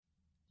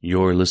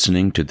You're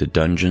listening to the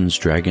Dungeons,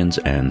 Dragons,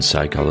 and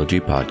Psychology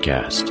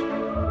Podcast.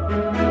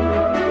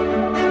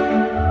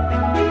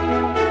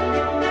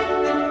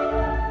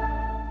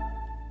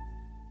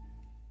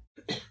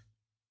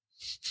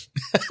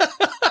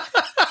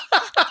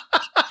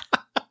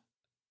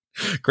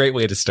 Great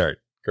way to start.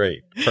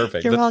 Great.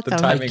 Perfect. You're welcome. The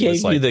timing I gave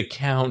was like, you the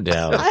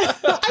countdown.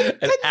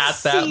 and at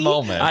that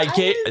moment,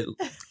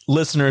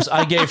 Listeners,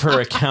 I gave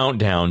her a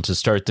countdown to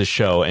start the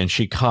show, and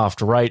she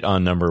coughed right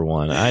on number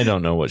one. I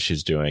don't know what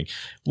she's doing.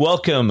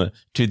 Welcome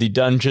to the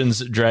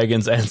Dungeons,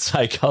 Dragons, and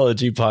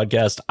Psychology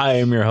Podcast. I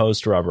am your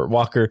host, Robert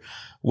Walker.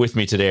 With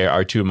me today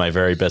are two of my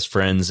very best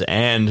friends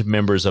and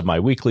members of my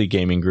weekly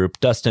gaming group,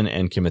 Dustin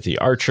and Kimothee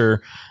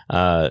Archer.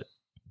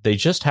 They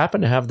just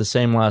happen to have the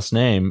same last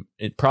name,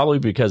 probably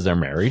because they're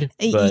married.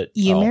 But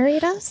you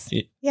married us?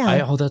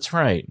 Oh, that's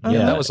right. Uh-huh.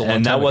 Yeah, that was a long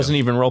and time that ago. wasn't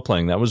even role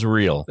playing. That was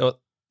real.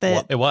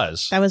 But it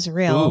was. that was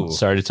real. Ooh.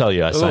 Sorry to tell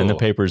you, I signed the Ooh.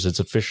 papers. It's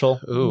official.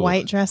 Ooh.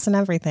 White dress and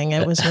everything.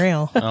 It was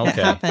real. Okay. It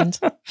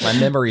happened. My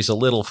memory's a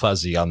little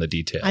fuzzy on the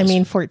details. I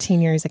mean, 14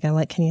 years ago.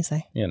 What can you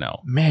say? you know,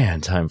 Man,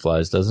 time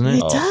flies, doesn't it?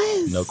 It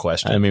does. no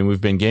question. I mean, we've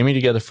been gaming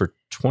together for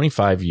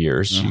 25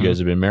 years. Mhm. You guys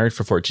have been married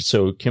for 14.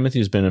 So Kimothee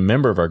has been a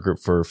member of our group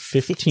for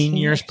 15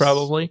 years,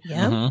 probably.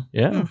 Yeah. Mhm.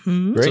 Yeah.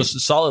 Mm-hmm. Great. So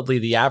solidly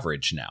the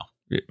average now.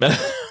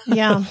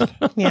 Yeah.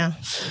 Yeah.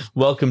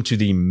 Welcome to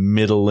the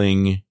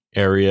middling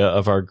area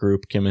of our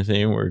group,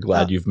 Kimothee. We're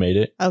glad you've made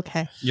it.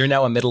 Okay. You're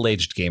now a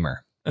middle-aged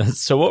gamer.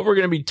 So what we're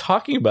going to be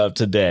talking about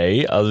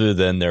today, other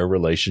than their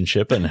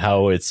relationship and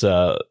how it's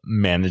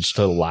managed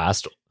to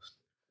last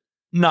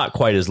not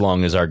quite as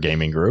long as our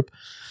gaming group,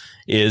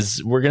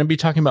 is we're going to be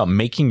talking about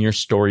making your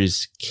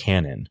stories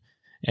canon.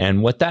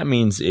 And what that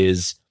means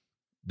is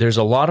there's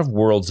a lot of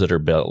worlds that are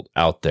built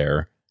out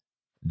there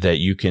that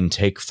you can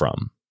take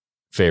from.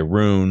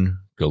 Faerun,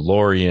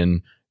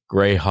 Galorian,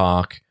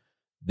 Greyhawk.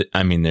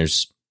 I mean,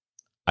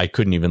 I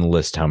couldn't even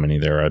list how many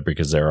there are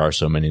because there are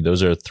so many.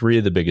 Those are three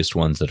of the biggest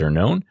ones that are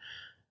known.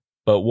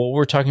 But what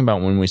we're talking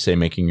about when we say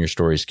making your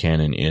stories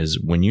canon is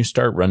when you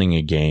start running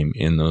a game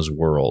in those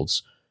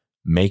worlds,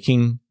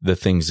 making the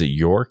things that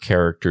your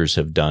characters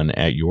have done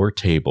at your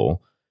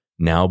table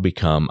now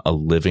become a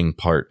living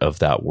part of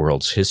that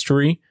world's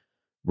history,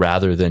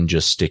 rather than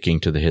just sticking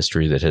to the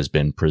history that has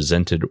been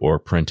presented or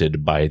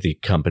printed by the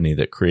company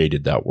that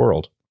created that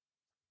world.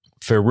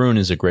 Faerun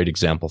is a great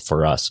example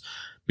for us,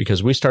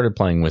 because we started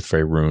playing with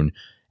Faerun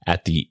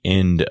at the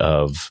end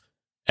of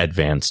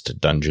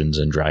Advanced Dungeons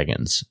and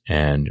Dragons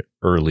and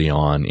early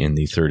on in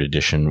the 3rd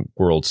edition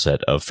world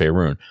set of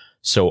Faerun.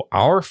 So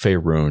our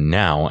Faerun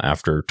now,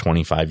 after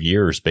 25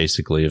 years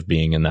basically of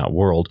being in that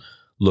world,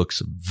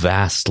 looks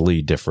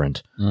vastly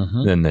different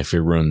than the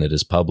Faerun that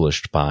is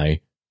published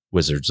by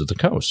Wizards of the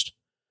Coast.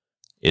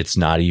 It's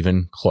not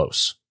even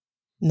close.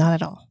 Not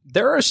at all.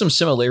 There are some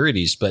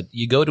similarities, but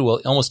you go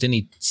to almost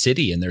any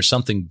city and there's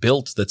something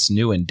built that's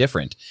new and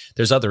different.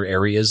 There's other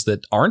areas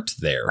that aren't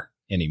there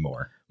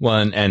anymore.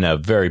 Well, and a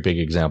very big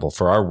example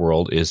for our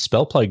world is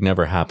Spell Plague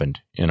never happened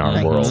in our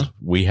Right. world.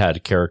 We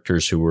had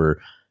characters who were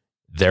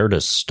there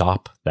to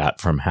stop that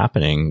from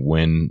happening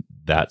when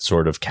that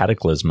sort of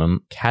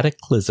cataclysm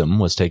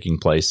was taking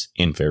place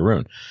in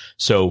Faerun.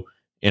 So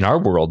in our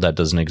world, that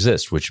doesn't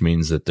exist, which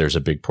means that there's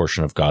a big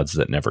portion of gods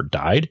that never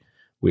died.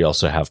 We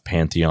also have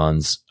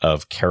pantheons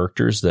of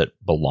characters that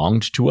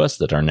belonged to us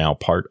that are now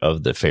part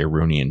of the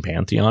Faerunian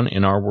pantheon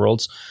in our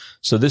worlds.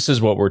 So this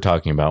is what we're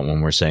talking about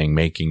when we're saying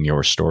making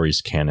your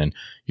stories canon.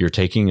 You're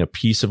taking a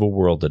piece of a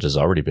world that has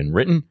already been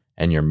written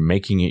and you're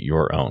making it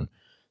your own.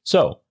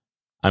 So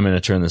I'm going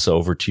to turn this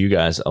over to you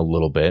guys a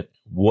little bit.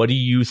 What do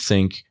you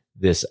think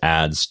this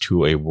adds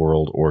to a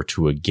world or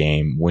to a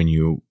game when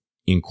you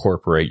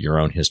incorporate your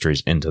own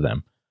histories into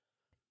them?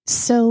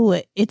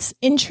 So it's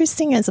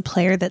interesting as a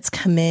player that's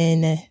come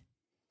in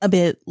a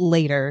bit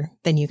later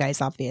than you guys,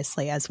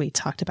 obviously, as we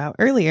talked about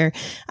earlier.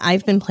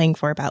 I've been playing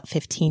for about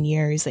 15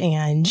 years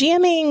and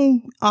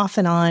GMing off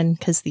and on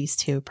because these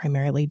two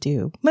primarily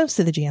do most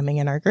of the GMing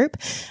in our group.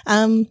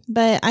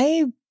 But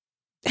I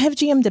have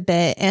GM'd a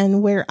bit,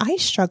 and where I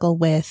struggle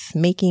with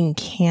making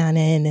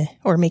canon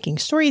or making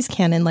stories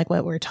canon, like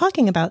what we're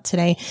talking about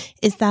today,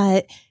 is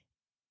that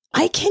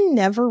I can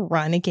never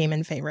run a game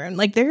in Faerun.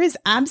 Like, there is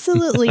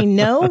absolutely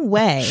no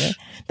way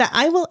that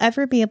I will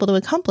ever be able to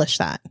accomplish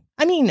that.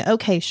 I mean,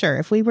 okay, sure.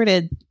 If we were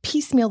to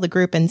piecemeal the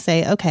group and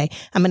say, okay,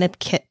 I'm going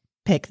to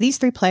pick these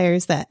 3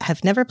 players that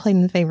have never played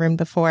in Faerun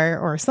before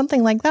or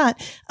something like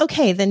that,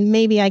 okay, then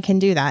maybe I can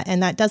do that.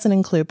 And that doesn't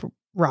include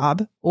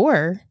Rob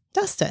or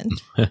Dustin.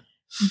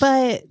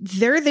 But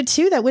they're the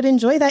 2 that would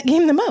enjoy that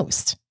game the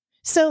most.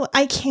 So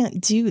I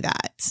can't do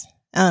that.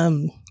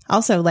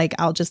 Also, like,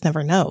 I'll just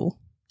never know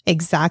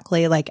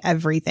exactly like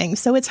everything.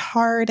 So it's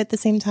hard at the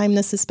same time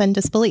to suspend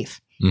disbelief.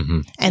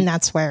 Mm-hmm. And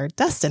that's where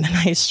Dustin and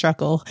I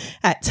struggle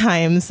at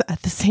times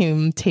at the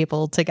same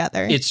table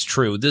together. It's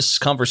true. This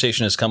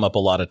conversation has come up a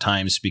lot of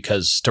times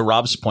because, to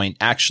Rob's point,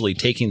 actually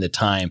taking the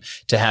time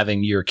to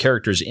having your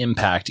character's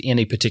impact in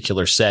a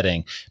particular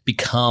setting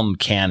become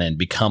canon,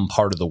 become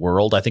part of the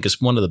world, I think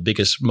is one of the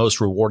biggest, most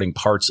rewarding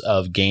parts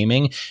of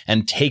gaming.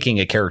 And taking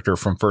a character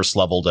from first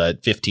level to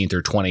 15th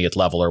or 20th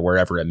level or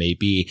wherever it may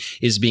be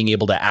is being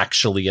able to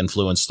actually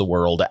influence the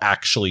world, to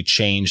actually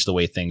change the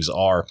way things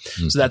are.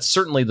 Mm-hmm. So that's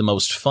certainly the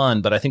most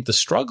fun, but I think the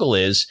struggle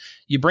is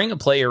you bring a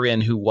player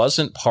in who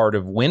wasn't part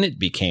of when it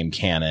became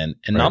canon,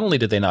 and not only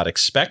did they not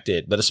expect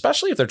it, but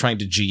especially if they're trying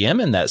to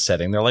GM in that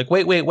setting, they're like,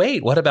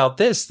 wait, what about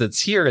this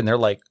that's here? And they're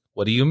like,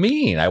 what do you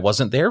mean? I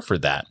wasn't there for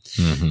that.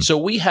 Mm-hmm. So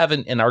we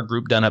haven't in our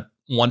group done a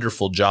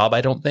wonderful job,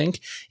 I don't think,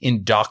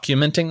 in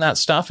documenting that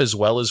stuff as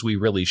well as we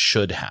really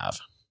should have.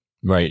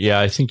 Right. Yeah,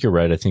 I think you're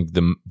right. I think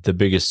the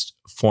biggest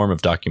form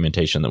of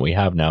documentation that we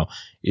have now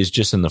is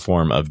just in the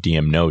form of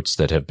DM notes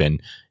that have been,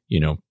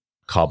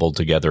 cobbled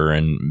together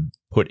and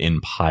put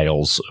in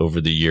piles over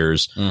the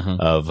years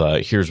of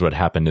here's what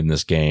happened in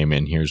this game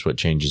and here's what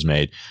changes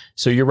made.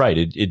 So you're right.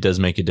 It does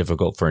make it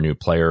difficult for a new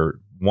player,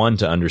 one,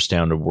 to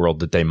understand a world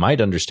that they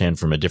might understand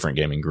from a different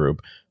gaming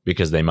group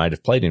because they might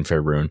have played in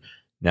Faerun.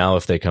 Now,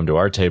 if they come to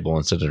our table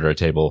and sit at our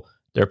table,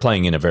 they're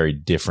playing in a very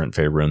different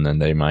Faerun than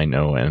they might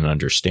know and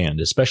understand,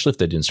 especially if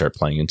they didn't start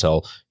playing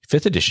until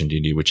 5th edition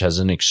D&D, which has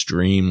an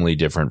extremely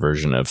different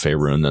version of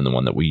Faerun than the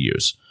one that we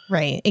use.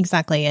 Right,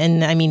 exactly.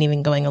 And I mean,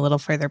 even going a little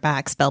further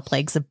back, Spell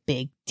Plague's a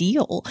big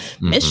deal.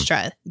 Mm-hmm.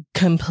 Mystra,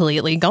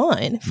 completely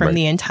gone from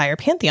the entire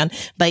Pantheon.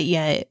 But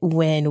yet,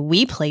 when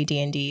we play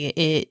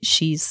D&D,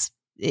 she's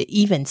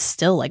even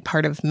still like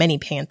part of many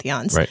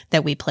pantheons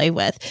that we play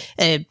with,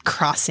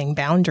 crossing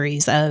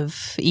boundaries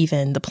of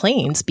even the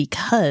planes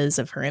because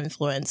of her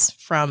influence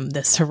from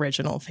this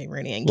original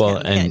Faerunian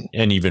canon.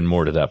 And even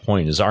more to that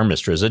point is our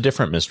Mystra is a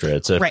different Mystra.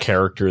 It's a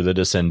character that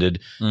ascended,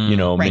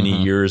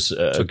 many years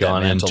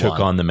gone and took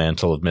on the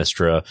mantle of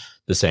Mystra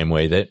the same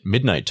way that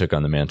Midnight took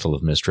on the mantle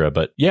of Mystra.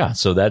 But yeah,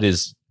 so that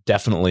is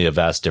definitely a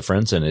vast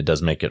difference, and it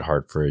does make it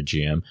hard for a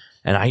GM.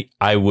 And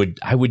I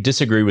would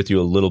disagree with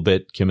you a little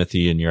bit,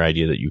 Kimothee, in your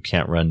idea that you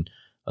can't run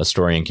a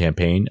story and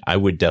campaign. I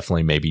would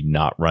definitely maybe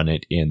not run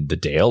it in the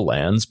Dale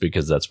lands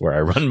because that's where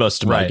I run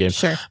most of my games.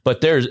 Sure.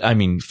 But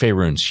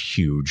Faerun's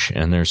huge,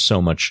 and there's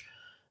so much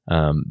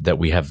that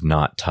we have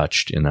not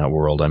touched in that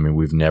world. I mean,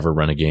 we've never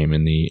run a game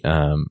in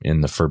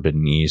the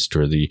Forbidden East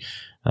or the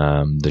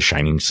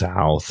Shining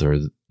South or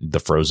the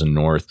Frozen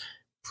North.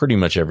 Pretty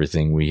much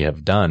everything we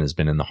have done has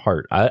been in the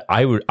heart.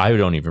 I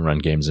don't even run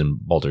games in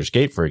Baldur's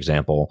Gate, for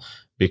example,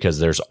 because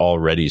there's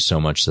already so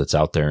much that's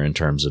out there in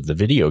terms of the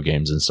video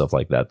games and stuff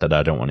like that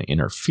I don't want to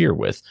interfere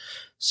with.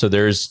 So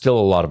there's still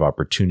a lot of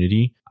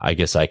opportunity. I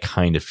guess I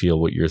kind of feel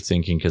what you're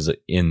thinking because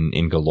in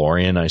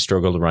Golarion, I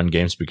struggle to run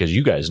games because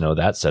you guys know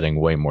that setting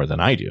way more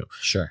than I do.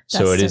 Sure.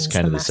 So Dustin's it is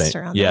kind of the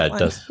same. Yeah, it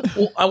does.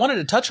 Well, I wanted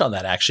to touch on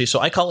that actually. So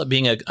I call it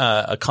being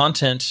a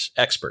content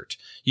expert.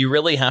 You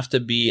really have to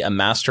be a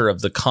master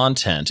of the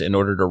content in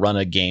order to run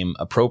a game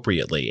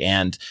appropriately.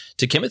 And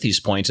to Kimothee's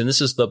point, and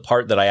this is the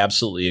part that I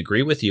absolutely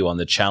agree with you on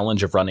the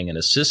challenge of running in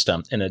a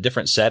system in a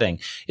different setting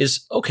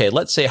is, okay,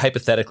 let's say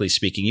hypothetically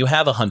speaking, you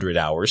have 100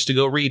 hours to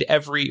go read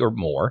every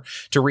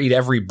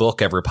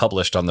book ever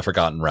published on the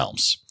Forgotten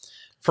Realms.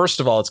 First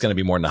of all, it's going to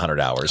be more than 100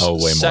 hours. Oh, way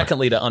more.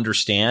 Secondly, to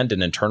understand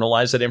and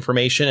internalize that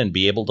information and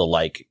be able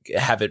to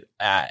have it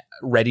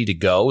ready to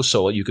go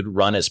so you could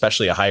run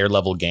especially a higher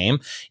level game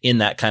in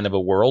that kind of a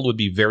world would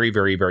be very,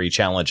 very, very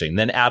challenging.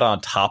 Then add on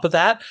top of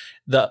that,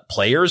 the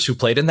players who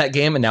played in that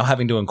game and now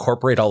having to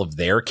incorporate all of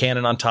their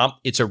canon on top,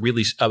 it's a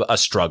really a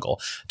struggle.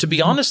 To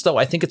be honest, though,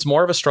 I think it's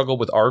more of a struggle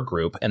with our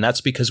group, and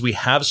that's because we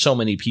have so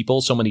many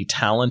people, so many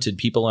talented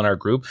people in our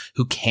group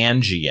who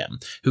can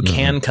GM, who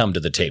can come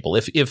to the table.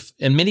 If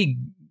and many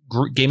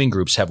gaming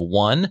groups have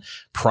one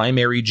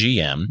primary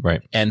GM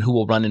and who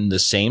will run in the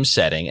same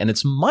setting. And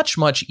it's much,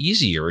 much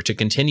easier to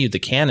continue the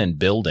canon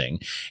building.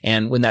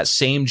 And when that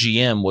same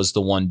GM was the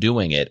one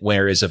doing it,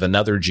 whereas if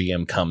another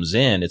GM comes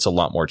in, it's a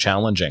lot more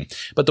challenging.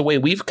 But the way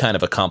we've kind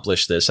of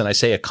accomplished this, and I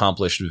say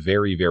accomplished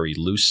very, very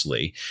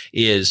loosely,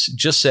 is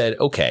just said,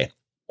 okay,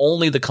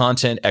 only the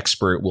content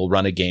expert will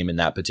run a game in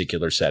that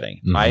particular setting.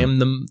 Mm-hmm. I am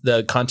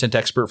the content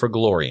expert for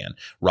Golarion.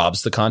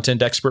 Rob's the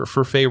content expert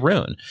for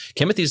Faerun.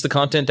 Kimothee's the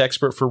content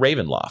expert for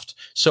Ravenloft.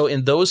 So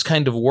in those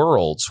kind of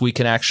worlds, we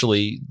can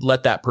actually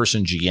let that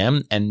person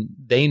GM, and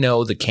they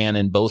know the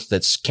canon, both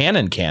that's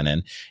canon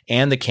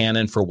and the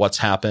canon for what's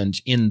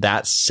happened in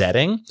that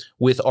setting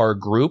with our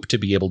group to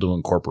be able to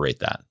incorporate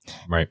that.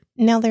 Right.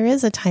 Now, there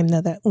is a time,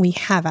 though, that we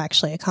have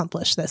actually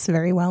accomplished this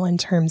very well in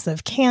terms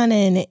of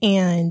canon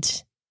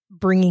and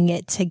bringing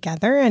it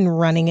together and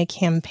running a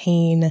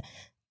campaign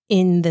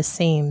in the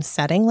same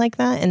setting like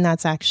that. And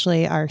that's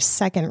actually our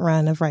second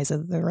run of Rise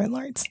of the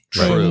Runelords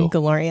in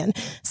Golarion.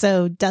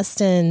 So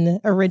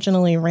Dustin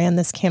originally ran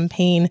this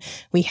campaign.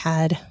 We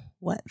had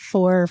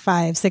 4,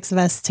 5, 6 of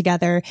us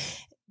together.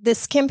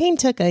 this campaign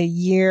took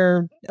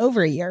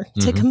over a year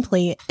to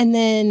complete. And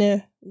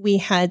then we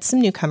had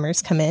some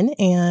newcomers come in,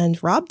 and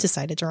Rob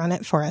decided to run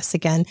it for us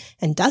again.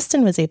 And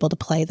Dustin was able to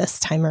play this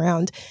time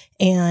around.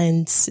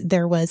 And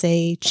there was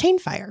a chain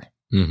fire.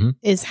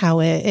 Is how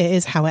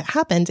it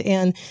happened.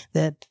 And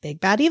the big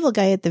bad evil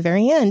guy at the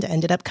very end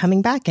ended up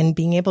coming back and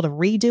being able to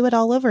redo it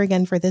all over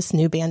again for this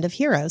new band of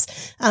heroes.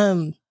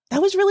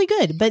 That was really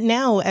good. But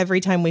now every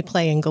time we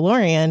play in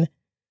Golarion,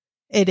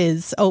 it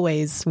is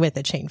always with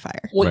a chain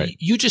fire. Well,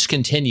 you just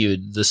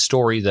continued the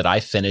story that I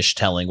finished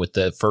telling with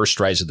the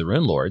first Rise of the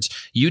Rune Lords.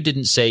 You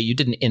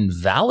didn't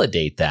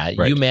invalidate that.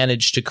 Right. You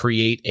managed to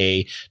create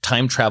a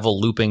time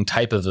travel looping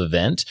type of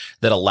event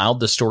that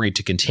allowed the story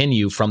to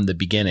continue from the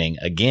beginning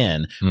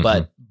again.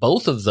 But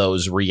both of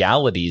those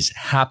realities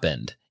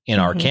happened in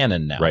our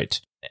canon now. Right.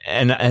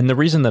 And the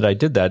reason that I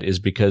did that is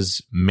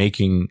because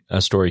making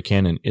a story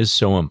canon is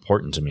so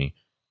important to me.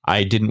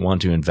 I didn't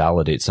want to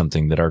invalidate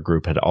something that our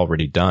group had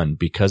already done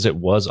because it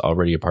was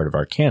already a part of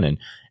our canon.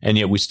 And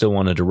yet we still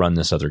wanted to run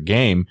this other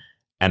game.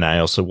 And I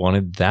also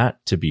wanted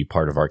that to be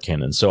part of our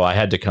canon. So I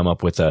had to come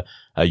up with a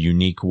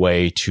unique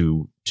way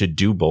to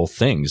do both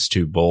things,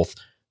 to both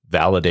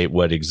validate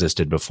what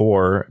existed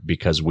before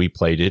because we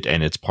played it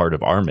and it's part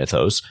of our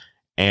mythos,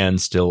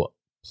 and still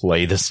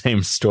play the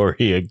same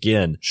story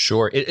again.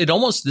 Sure.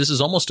 This is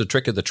almost a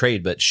trick of the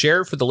trade, but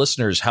share for the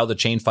listeners how the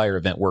Chainfire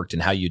event worked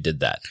and how you did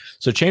that.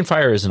 So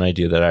Chainfire is an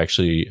idea that I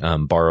actually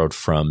borrowed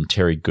from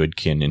Terry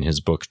Goodkin in his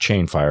book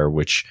Chainfire,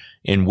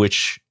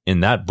 in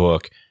that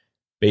book,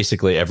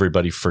 basically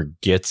everybody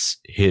forgets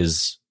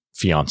his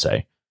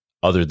fiance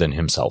other than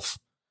himself.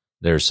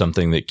 There's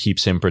something that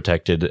keeps him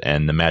protected,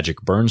 and the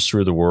magic burns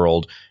through the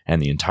world,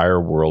 and the entire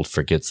world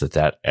forgets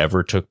that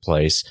ever took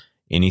place.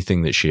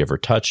 Anything that she ever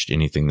touched,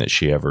 anything that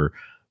she ever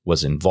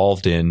was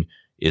involved in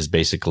is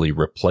basically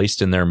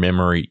replaced in their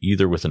memory,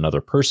 either with another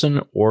person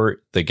or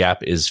the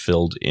gap is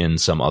filled in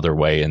some other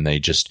way and they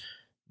just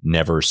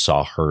never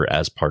saw her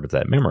as part of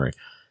that memory.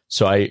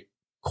 So I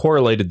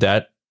correlated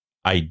that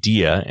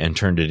idea and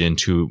turned it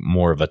into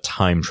more of a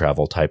time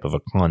travel type of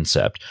a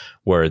concept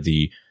where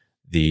the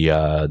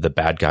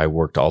bad guy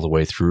worked all the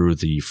way through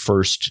the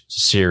first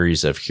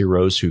series of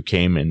heroes who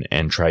came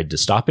and tried to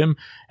stop him.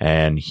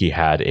 And he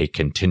had a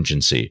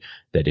contingency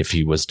that if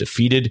he was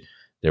defeated,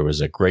 there was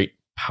a great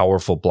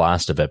powerful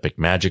blast of epic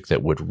magic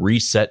that would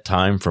reset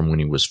time from when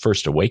he was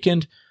first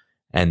awakened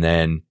and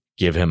then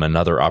give him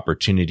another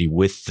opportunity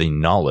with the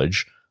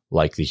knowledge,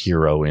 like the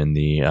hero in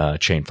the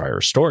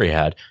Chainfire story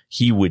had.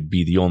 He would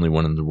be the only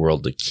one in the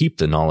world to keep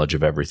the knowledge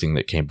of everything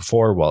that came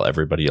before, while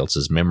everybody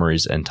else's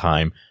memories and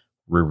time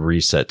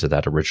reset to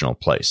that original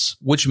place.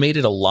 Which made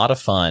it a lot of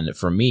fun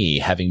for me,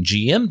 having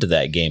GM'd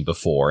that game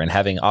before, and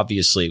having,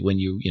 obviously, when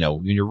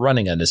you're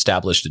running an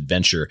established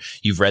adventure,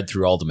 you've read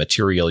through all the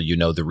material, you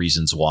know the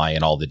reasons why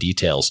and all the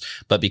details.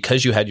 But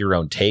because you had your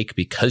own take,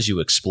 because you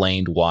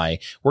explained why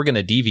we're going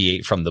to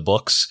deviate from the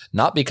books,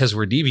 not because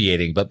we're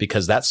deviating, but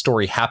because that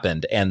story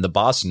happened and the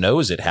boss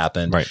knows it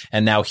happened. Right.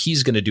 And now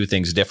he's going to do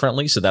things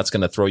differently. So that's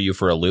going to throw you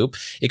for a loop.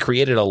 It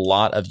created a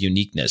lot of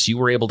uniqueness. You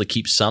were able to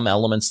keep some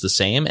elements the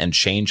same and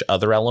change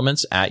other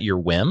elements at your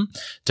whim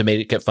to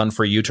make it fun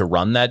for you to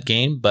run that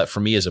game. But for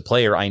me as a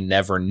player, I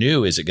never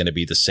knew, is it going to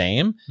be the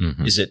same?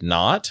 Mm-hmm. Is it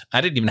not?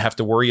 I didn't even have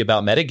to worry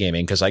about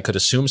metagaming because I could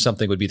assume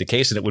something would be the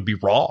case and it would be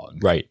wrong.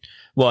 Right.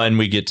 Well, and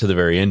we get to the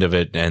very end of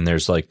it and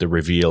there's like the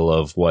reveal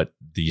of what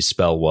the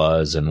spell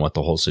was and what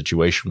the whole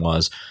situation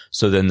was.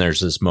 So then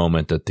there's this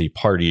moment that the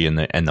party and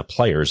the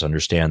players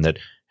understand that,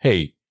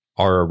 hey,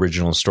 our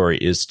original story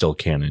is still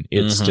canon.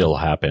 It still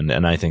happened.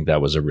 And I think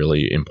that was a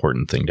really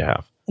important thing to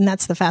have. And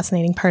that's the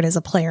fascinating part as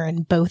a player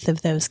in both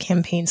of those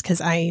campaigns,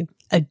 because I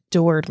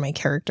adored my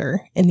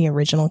character in the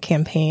original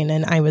campaign.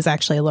 And I was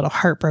actually a little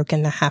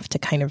heartbroken to have to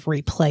kind of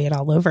replay it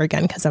all over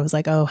again, because I was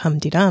like, oh,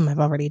 hum-de-dum, I've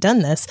already done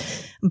this.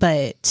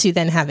 But to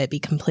then have it be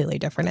completely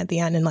different at the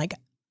end and like,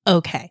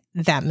 okay,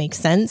 that makes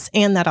sense.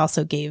 And that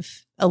also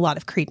gave a lot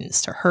of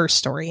credence to her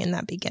story in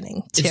that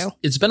beginning too.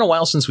 It's been a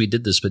while since we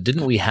did this, but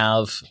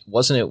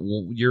wasn't it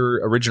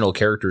your original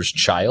character's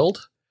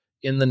child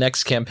in the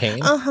next campaign?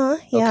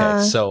 Yeah.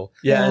 Okay, so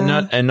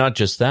yeah. And not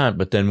just that,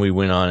 but then we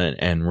went on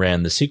and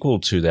ran the sequel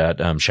to that,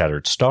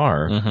 Shattered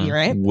Star, You're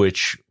right.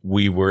 which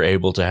we were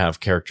able to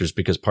have characters,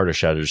 because part of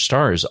Shattered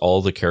Star is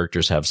all the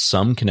characters have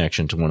some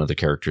connection to one of the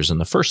characters in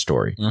the first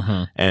story,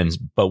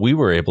 but we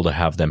were able to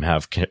have them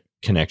have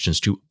connections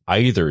to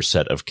either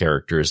set of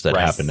characters that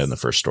happened in the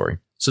first story.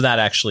 So that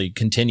actually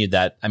continued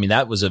that. I mean,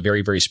 that was a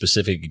very, very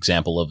specific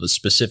example of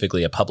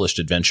specifically a published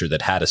adventure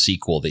that had a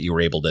sequel that you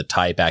were able to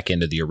tie back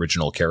into the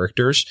original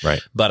characters.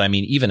 Right. But I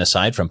mean, even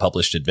aside from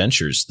published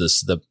adventures,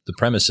 the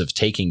premise of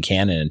taking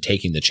canon and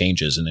taking the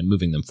changes and then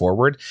moving them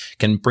forward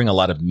can bring a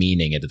lot of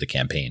meaning into the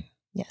campaign.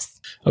 Yes.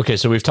 Okay.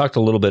 So we've talked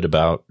a little bit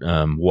about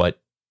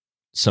what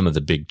some of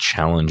the big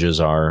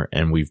challenges are,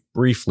 and we've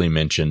briefly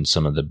mentioned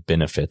some of the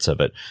benefits of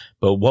it.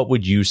 But what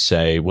would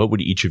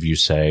each of you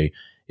say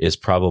is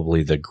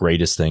probably the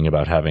greatest thing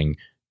about having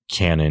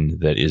canon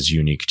that is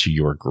unique to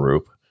your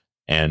group,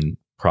 and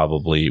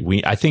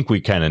probably, I think we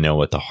kind of know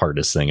what the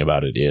hardest thing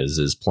about it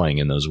is playing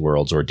in those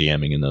worlds or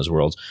DMing in those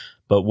worlds.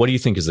 But what do you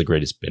think is the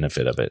greatest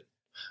benefit of it?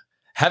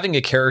 Having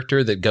a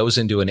character that goes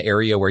into an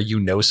area where you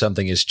know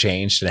something has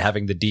changed and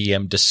having the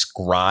DM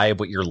describe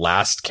what your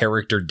last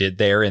character did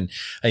there. And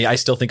I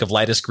still think of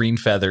Lightus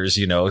Greenfeathers,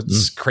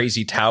 this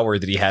crazy tower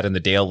that he had in the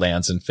Dale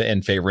Lands in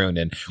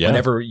Faerun. And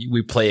whenever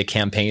we play a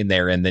campaign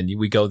there and then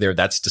we go there,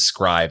 that's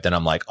described. And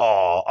I'm like,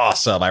 oh,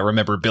 awesome. I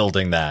remember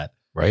building that.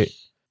 Right.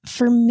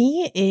 For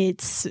me,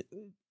 it's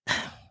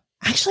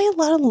actually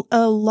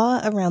a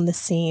lot around the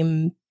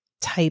same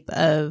type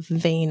of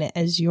vein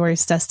as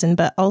yours, Dustin,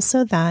 but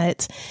also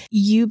that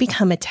you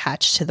become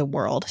attached to the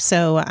world.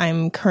 So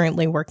I'm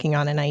currently working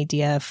on an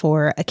idea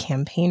for a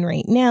campaign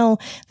right now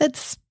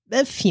that's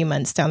a few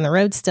months down the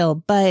road still,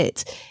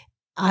 but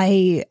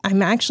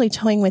I'm actually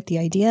toying with the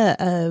idea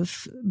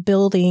of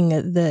building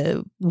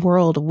the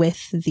world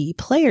with the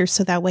players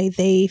so that way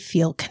they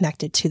feel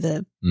connected to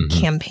the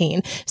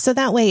campaign. So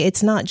that way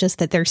it's not just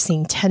that they're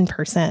seeing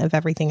 10% of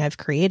everything I've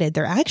created.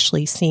 They're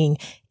actually seeing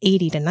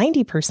 80 to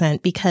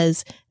 90%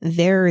 because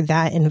they're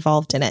that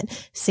involved in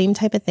it. Same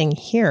type of thing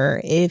here.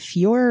 If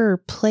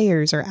your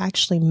players are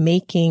actually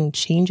making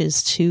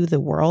changes to the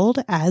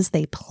world as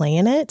they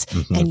plan it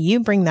and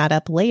you bring that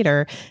up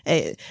later.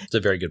 It's a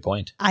very good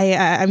point.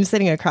 I'm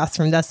sitting across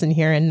from Dustin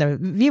here and the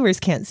viewers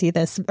can't see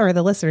this, or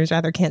the listeners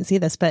rather can't see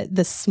this, but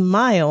the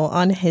smile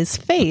on his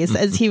face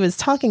as he was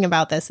talking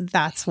about this,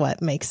 that's what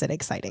makes it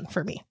exciting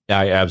for me.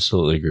 I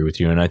absolutely agree with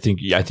you. And I think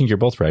you're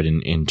both right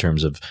in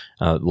terms of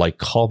like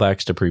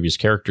callbacks to previous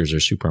characters are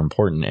super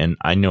important. And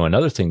I know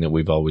another thing that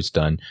we've always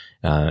done,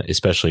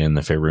 especially in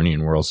the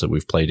Faerunian worlds that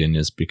we've played in,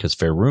 is because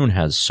Faerun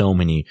has so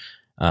many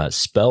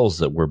spells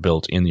that were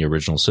built in the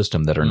original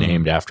system that are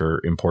named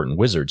after important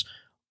wizards.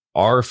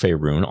 Our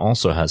Faerun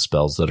also has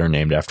spells that are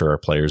named after our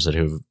players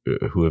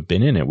who have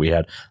been in it. We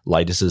had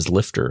Lightus's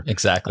Lifter.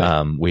 Exactly.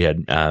 We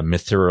had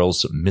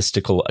Mithril's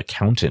Mystical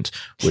Accountant,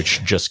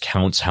 which just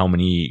counts how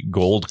many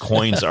gold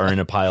coins are in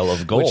a pile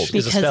of gold. Which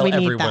is a spell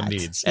everyone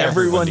needs.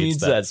 Everyone needs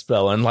that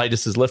spell. And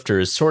Lightus's Lifter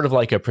is sort of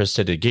like a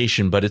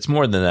prestidigitation, but it's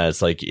more than that.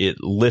 It's like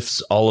it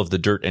lifts all of the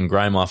dirt and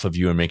grime off of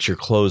you and makes your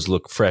clothes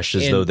look fresh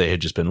as though they had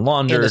just been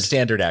laundered. In a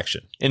standard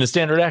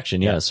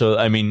action. Yeah. So,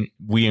 I mean,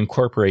 we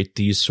incorporate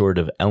these sort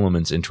of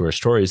elements into our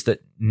stories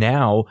that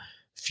now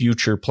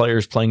future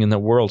players playing in the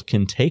world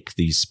can take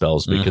these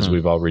spells because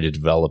we've already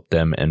developed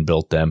them and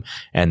built them,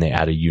 and they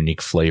add a unique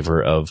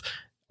flavor of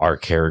our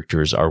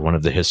characters are one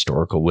of the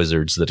historical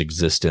wizards that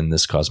exist in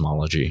this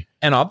cosmology.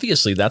 And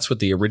obviously that's what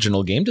the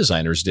original game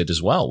designers did as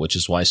well, which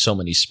is why so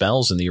many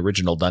spells in the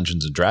original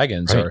Dungeons and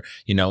Dragons are,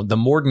 the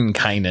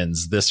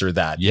Mordenkainen's this or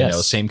that,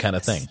 same kind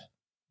of thing.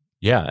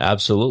 Yeah,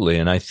 absolutely.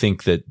 And I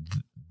think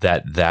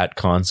that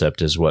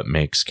concept is what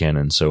makes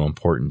Canon so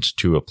important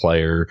to a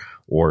player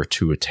or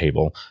to a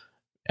table.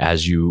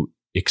 As you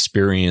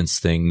experience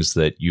things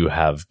that you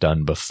have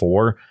done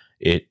before,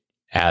 it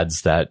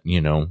adds that,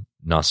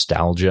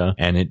 nostalgia,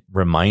 and it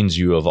reminds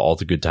you of all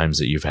the good times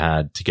that you've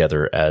had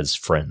together as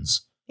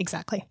friends.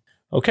 Exactly.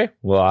 Okay.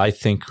 Well, I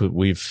think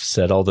we've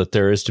said all that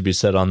there is to be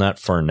said on that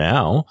for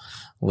now.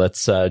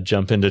 Let's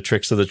jump into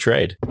Tricks of the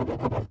Trade.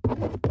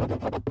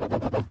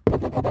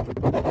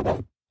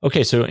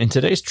 Okay, so in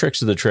today's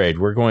Tricks of the Trade,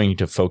 we're going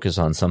to focus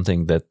on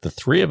something that the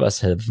three of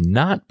us have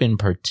not been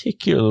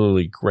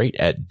particularly great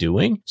at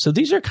doing. So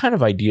these are kind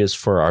of ideas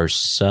for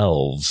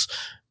ourselves,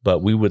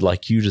 but we would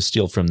like you to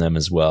steal from them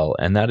as well.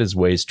 And that is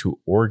ways to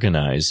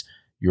organize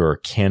your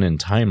canon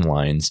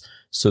timelines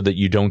so that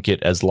you don't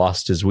get as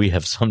lost as we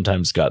have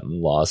sometimes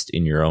gotten lost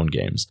in your own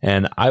games.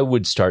 And I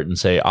would start and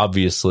say,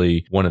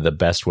 obviously, one of the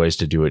best ways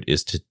to do it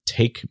is to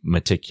take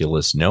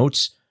meticulous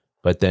notes,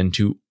 but then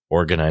to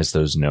organize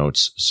those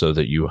notes so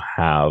that you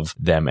have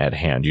them at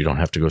hand. You don't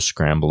have to go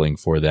scrambling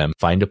for them.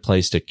 Find a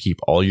place to keep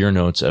all your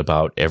notes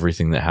about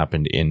everything that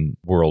happened in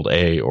World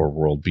A or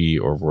World B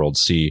or World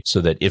C,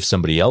 so that if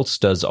somebody else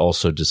does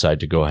also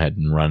decide to go ahead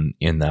and run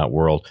in that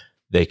world,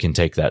 they can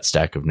take that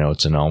stack of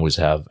notes and always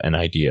have an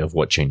idea of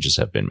what changes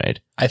have been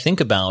made. I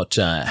think about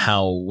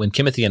how when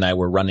Kimothee and I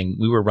were running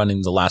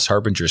the Last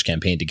Harbingers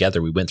campaign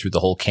together, we went through the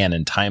whole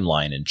canon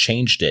timeline and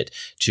changed it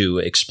to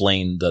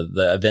explain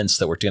the events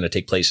that were going to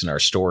take place in our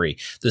story.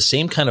 The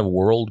same kind of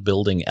world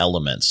building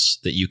elements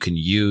that you can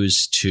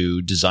use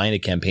to design a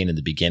campaign in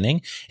the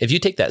beginning. If you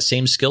take that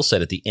same skill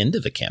set at the end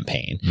of a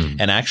campaign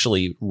and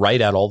actually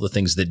write out all the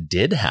things that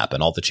did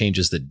happen, all the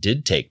changes that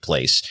did take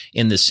place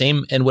in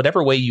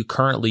whatever way you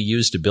currently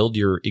use to build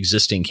your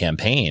existing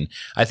campaign,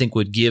 I think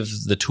would give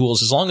the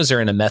tools, as long as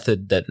they're in a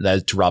method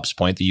that to Rob's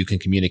point, that you can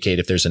communicate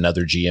if there's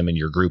another GM in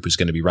your group who's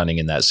going to be running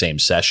in that same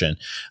session,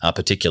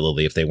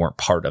 particularly if they weren't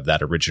part of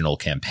that original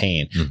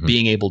campaign,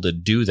 being able to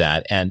do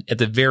that. And at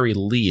the very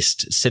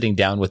least, sitting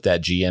down with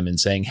that GM and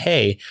saying,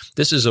 hey,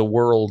 this is a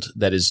world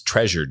that is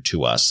treasured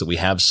to us, that we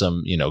have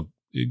some,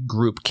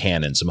 group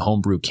canon, some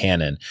homebrew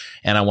canon,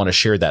 and I want to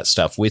share that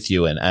stuff with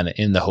you, and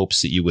in the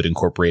hopes that you would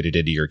incorporate it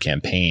into your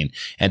campaign,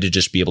 and to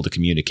just be able to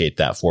communicate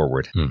that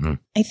forward.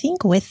 I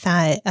think with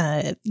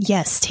that,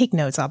 yes, take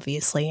notes,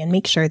 obviously, and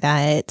make sure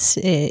that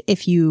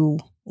if you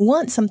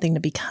want something to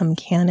become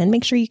canon,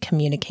 make sure you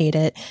communicate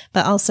it,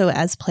 but also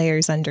as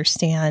players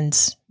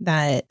understand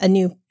that a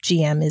new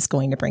GM is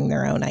going to bring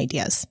their own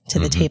ideas to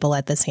the table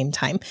at the same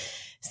time.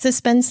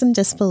 Suspend some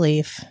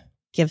disbelief,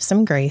 give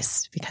some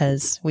grace,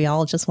 because we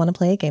all just want to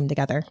play a game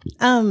together.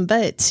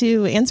 But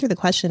to answer the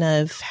question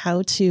of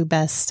how to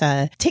best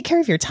take care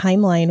of your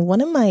timeline,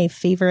 one of my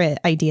favorite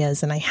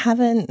ideas, and I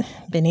haven't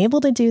been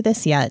able to do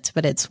this yet,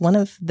 but it's one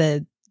of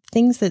the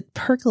things that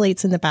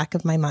percolates in the back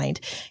of my mind.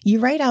 You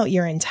write out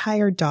your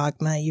entire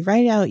dogma, you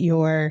write out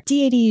your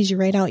deities, you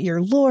write out your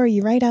lore,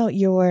 you write out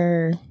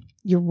your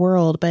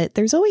world, but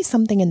there's always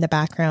something in the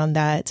background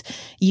that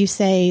you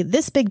say,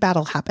 this big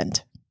battle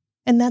happened,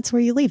 and that's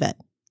where you leave it.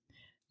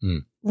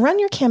 Run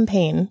your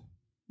campaign,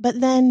 but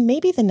then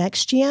maybe the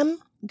next GM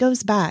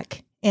goes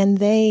back and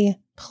they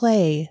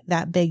play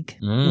that big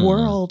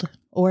world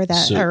or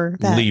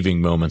that leaving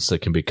moments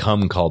that can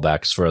become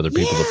callbacks for other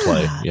people to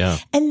play. Yeah.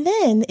 And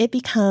then it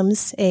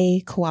becomes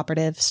a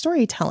cooperative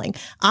storytelling.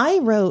 I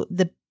wrote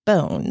the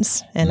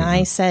bones and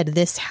I said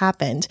this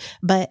happened,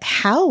 but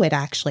how it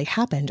actually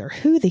happened or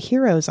who the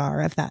heroes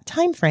are of that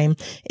time frame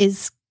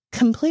is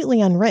completely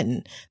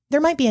unwritten.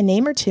 There might be a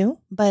name or two,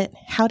 but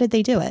how did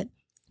they do it?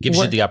 Gives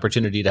you the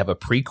opportunity to have a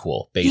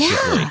prequel,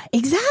 basically. Yeah,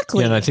 exactly.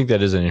 Yeah, and I think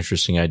that is an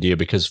interesting idea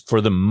because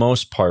for the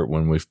most part,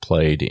 when we've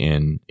played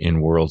in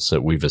worlds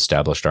that we've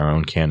established our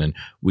own canon,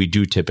 we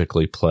do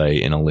typically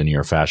play in a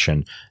linear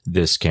fashion.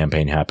 This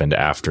campaign happened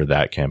after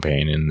that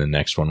campaign, and the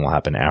next one will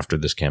happen after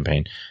this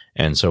campaign,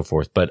 and so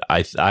forth. But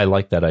I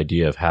like that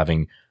idea of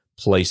having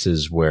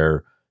places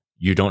where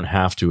you don't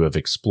have to have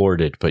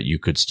explored it, but you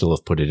could still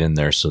have put it in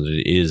there so that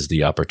it is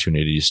the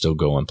opportunity to still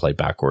go and play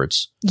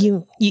backwards.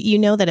 You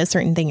know that a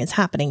certain thing is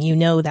happening. You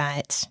know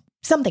that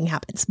something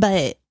happens,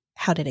 but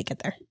how did it get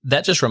there?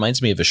 That just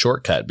reminds me of a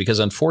shortcut because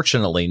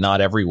unfortunately,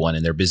 not everyone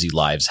in their busy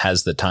lives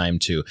has the time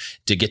to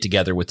get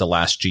together with the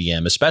last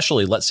GM,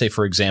 especially let's say,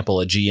 for example,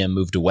 a GM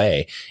moved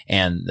away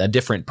and a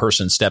different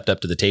person stepped up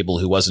to the table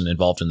who wasn't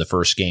involved in the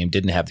first game,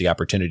 didn't have the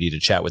opportunity to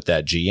chat with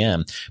that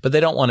GM, but they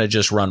don't want to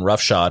just run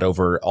roughshod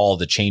over all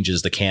the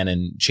changes, the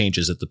canon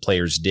changes that the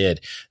players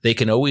did. They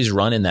can always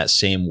run in that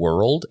same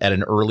world at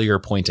an earlier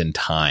point in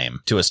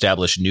time to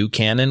establish new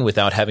canon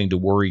without having to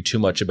worry too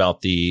much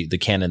about the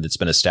canon that's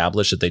been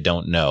established that they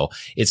don't know.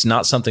 It's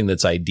not something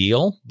that's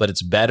ideal, but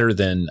it's better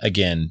than,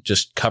 again,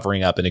 just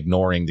covering up and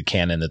ignoring the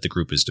canon that the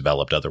group has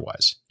developed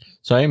otherwise.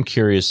 So I am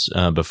curious,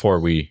 before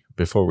we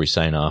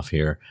sign off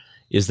here,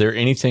 is there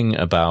anything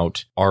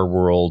about our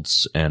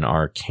worlds and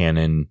our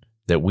canon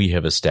that we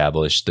have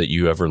established that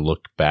you ever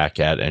look back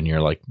at and you're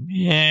like,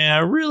 yeah, I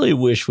really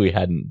wish we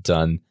hadn't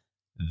done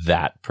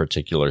that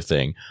particular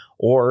thing?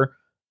 Or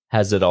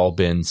has it all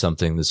been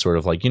something that's sort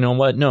of like, you know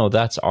what? No,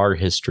 that's our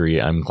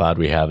history. I'm glad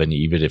we have it,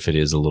 even if it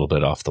is a little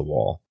bit off the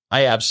wall.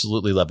 I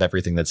absolutely love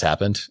everything that's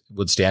happened.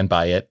 Would stand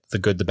by it. The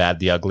good, the bad,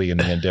 the ugly, and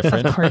the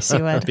indifferent. Of course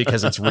you would.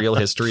 Because it's real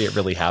history. It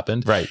really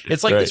happened. Right.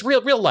 It's like, it's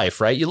real life,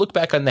 right? You look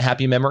back on the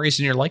happy memories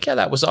and you're like, yeah,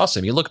 that was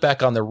awesome. You look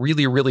back on the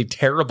really, really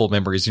terrible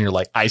memories and you're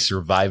like, I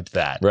survived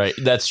that. Right.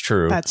 That's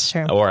true. That's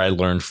true. Or I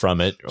learned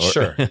from it.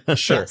 Sure.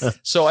 Yes.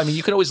 So, I mean,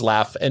 you can always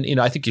laugh. And,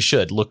 I think you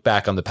should look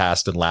back on the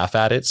past and laugh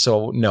at it.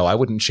 So, no, I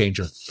wouldn't change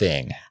a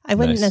thing. I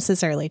wouldn't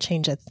necessarily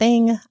change a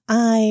thing.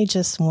 I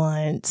just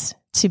want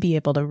to be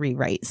able to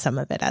rewrite some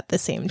of it at the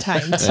same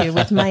time too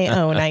with my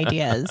own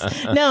ideas.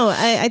 No,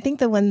 I think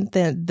the one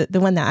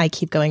that I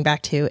keep going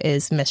back to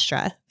is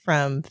Mistra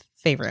from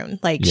Faerun.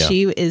 Like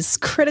she is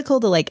critical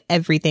to like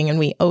everything and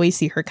we always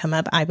see her come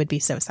up. I would be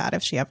so sad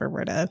if she ever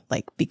were to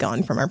like be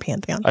gone from our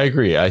pantheon. I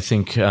agree. I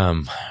think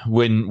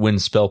when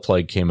Spell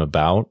Plague came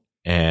about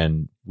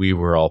and we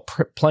were all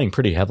playing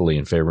pretty heavily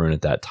in Faerun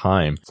at that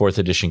time. 4th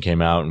edition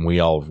came out and we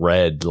all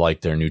read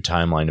like their new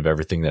timeline of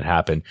everything that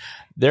happened.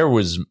 There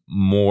was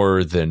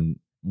more than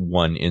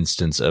one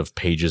instance of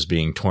pages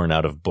being torn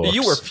out of books.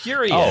 You were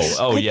furious.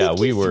 Oh yeah,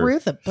 we were threw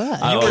the book.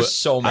 You were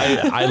so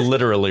mad. I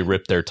literally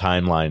ripped their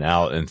timeline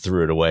out and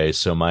threw it away.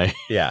 So my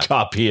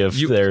copy of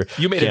you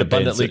made it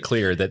abundantly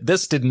clear that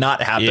this did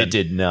not happen. It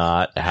did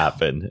not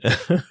happen,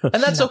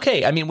 and that's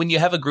okay. I mean, when you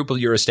have a group that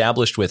you're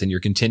established with and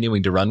you're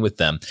continuing to run with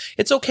them,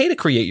 it's okay to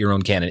create your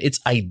own canon. It's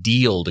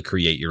ideal to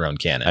create your own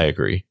canon. I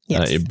agree.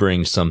 Yes. It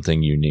brings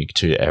something unique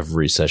to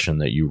every session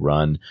that you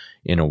run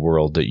in a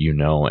world that you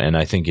know. And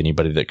I think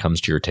anybody that comes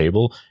to your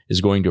table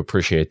is going to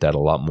appreciate that a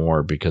lot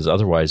more because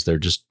otherwise they're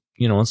just,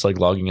 it's like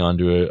logging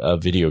onto a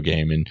video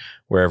game and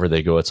wherever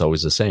they go, it's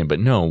always the same. But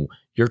no,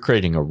 you're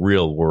creating a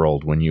real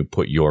world when you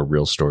put your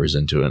real stories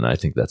into it. And I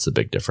think that's the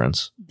big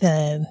difference.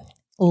 The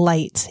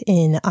light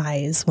in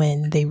eyes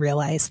when they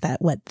realize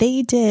that what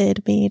they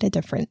did made a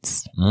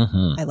difference.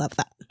 Mm-hmm. I love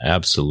that.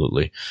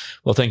 Absolutely.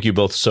 Well, thank you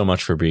both so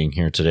much for being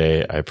here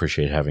today. I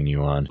appreciate having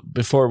you on.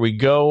 Before we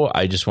go,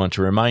 I just want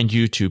to remind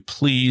you to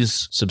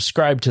please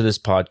subscribe to this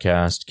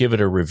podcast, give it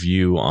a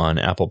review on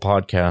Apple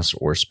Podcasts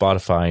or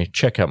Spotify.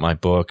 Check out my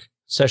book,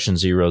 Session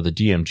Zero, the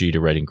DMG to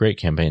Writing Great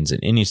Campaigns in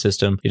Any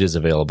System. It is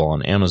available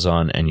on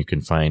Amazon, and you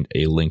can find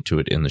a link to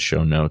it in the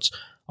show notes.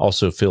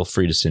 Also, feel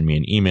free to send me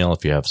an email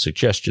if you have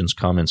suggestions,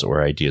 comments,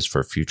 or ideas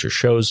for future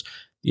shows.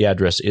 The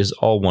address is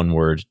all one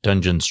word,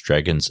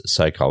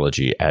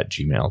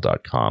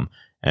 dungeonsdragonspsychology@gmail.com.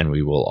 And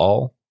we will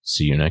all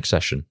see you next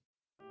session.